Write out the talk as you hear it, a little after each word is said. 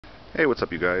Hey, what's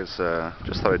up you guys?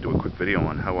 Just thought I'd do a quick video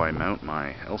on how I mount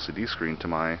my LCD screen to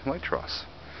my light truss.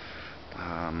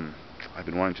 I've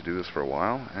been wanting to do this for a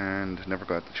while and never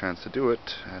got the chance to do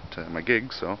it at my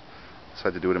gig, so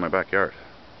decided to do it in my backyard.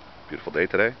 Beautiful day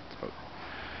today. It's about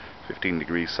 15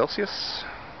 degrees Celsius.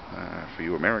 For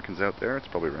you Americans out there, it's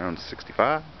probably around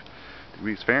 65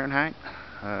 degrees Fahrenheit.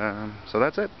 So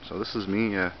that's it. So this is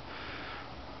me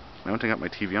mounting up my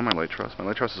TV on my light truss. My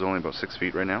light truss is only about 6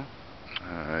 feet right now.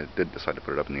 I did decide to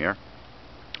put it up in the air.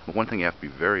 But one thing you have to be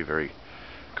very, very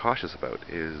cautious about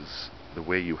is the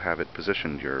way you have it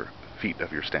positioned, your feet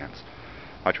of your stands.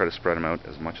 I try to spread them out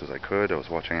as much as I could. I was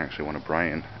watching actually one of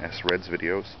Brian S. Red's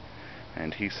videos,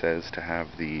 and he says to have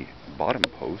the bottom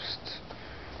posts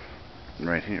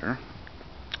right here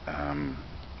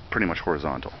pretty much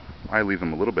horizontal. I leave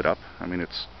them a little bit up. I mean,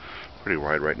 it's pretty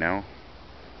wide right now.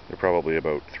 They're probably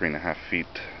about 3.5 feet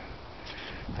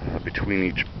between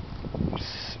each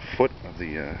foot of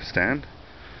the stand,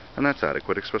 and that's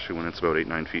adequate, especially when it's about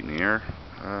 8-9 feet in the air.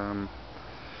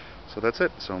 So that's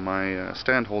it. So my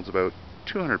stand holds about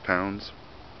 200 pounds.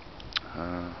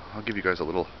 I'll give you guys a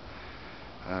little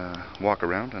walk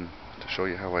around and to show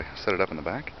you how I set it up in the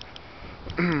back.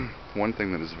 One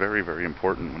thing that is very, very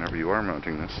important whenever you are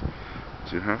mounting this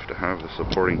is you have to have the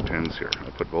supporting pins here. I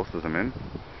put both of them in.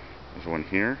 There's one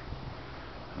here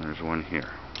and there's one here.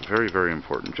 Very, very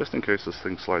important, just in case this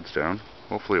thing slides down.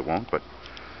 Hopefully it won't, but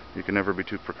you can never be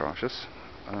too precautious.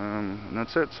 And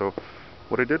that's it. So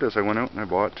what I did is I went out and I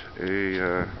bought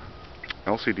a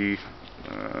LCD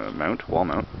mount, wall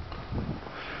mount,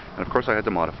 and of course I had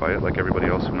to modify it like everybody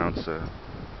else who mounts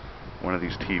one of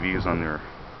these TVs on their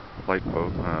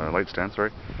light stand.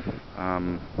 Sorry.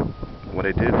 What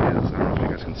I did is, I don't know if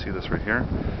you guys can see this right here,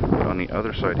 but on the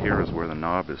other side here is where the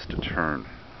knob is to turn.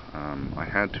 I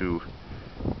had to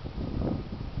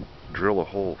drill a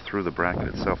hole through the bracket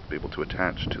itself to be able to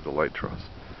attach to the light truss,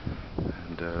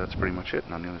 and that's pretty much it.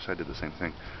 And on the other side did the same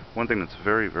thing. One thing that's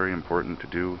very, very important to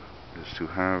do is to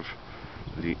have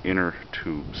the inner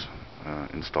tubes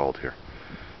installed here,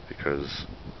 because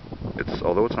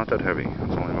although it's not that heavy,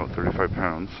 it's only about 35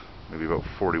 pounds, maybe about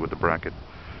 40 with the bracket.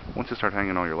 Once you start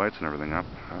hanging all your lights and everything up,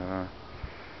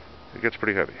 it gets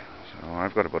pretty heavy. So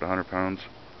I've got about 100 pounds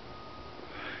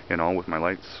in all with my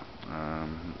lights.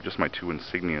 Just my two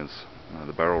insignias,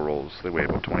 the barrel rolls, they weigh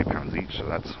about 20 pounds each, so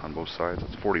that's on both sides.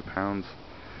 It's 40 pounds.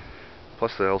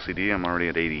 Plus the LCD, I'm already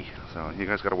at 80. So you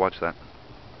guys got to watch that.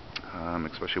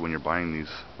 Especially when you're buying these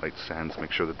light stands,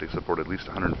 make sure that they support at least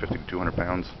 150 to 200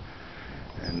 pounds.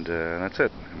 And that's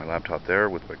it. My laptop there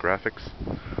with my graphics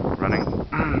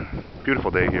running.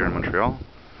 Beautiful day here in Montreal.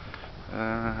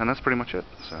 And that's pretty much it.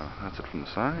 So that's it from the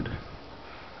side.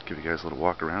 Give you guys a little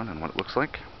walk around and what it looks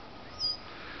like.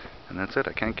 And that's it.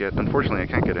 Unfortunately I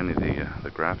can't get any of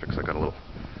the graphics. I got a little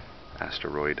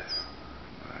asteroid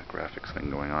graphics thing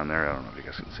going on there. I don't know if you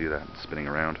guys can see that. It's spinning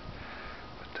around.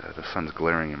 But the sun's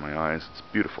glaring in my eyes. It's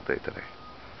a beautiful day today.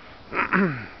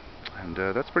 And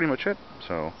that's pretty much it.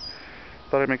 So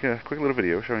thought I'd make a quick little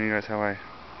video showing you guys how I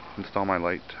install my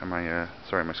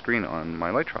my screen on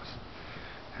my light truss.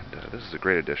 And this is a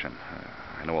great addition.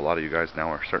 I know a lot of you guys now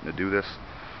are starting to do this,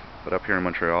 but up here in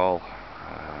Montreal,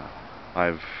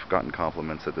 I've gotten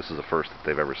compliments that this is the first that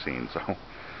they've ever seen. So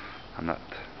I'm not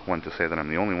one to say that I'm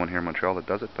the only one here in Montreal that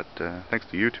does it, but thanks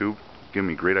to YouTube giving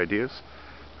me great ideas,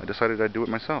 I decided I'd do it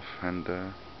myself, and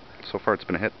so far it's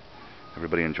been a hit.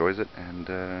 Everybody enjoys it, and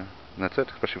that's it,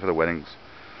 especially for the weddings.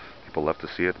 People love to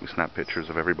see it. We snap pictures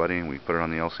of everybody and we put it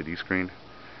on the LCD screen,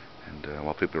 and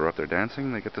while people are up there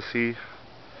dancing, they get to see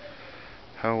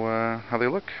how they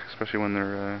look, especially when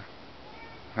they're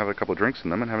having a couple of drinks in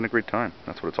them and having a great time.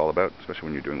 That's what it's all about, especially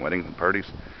when you're doing weddings and parties.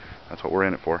 That's what we're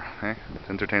in it for, eh? To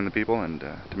entertain the people and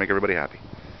to make everybody happy.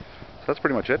 So that's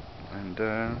pretty much it, and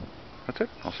that's it.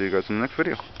 I'll see you guys in the next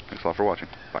video. Thanks a lot for watching.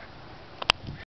 Bye.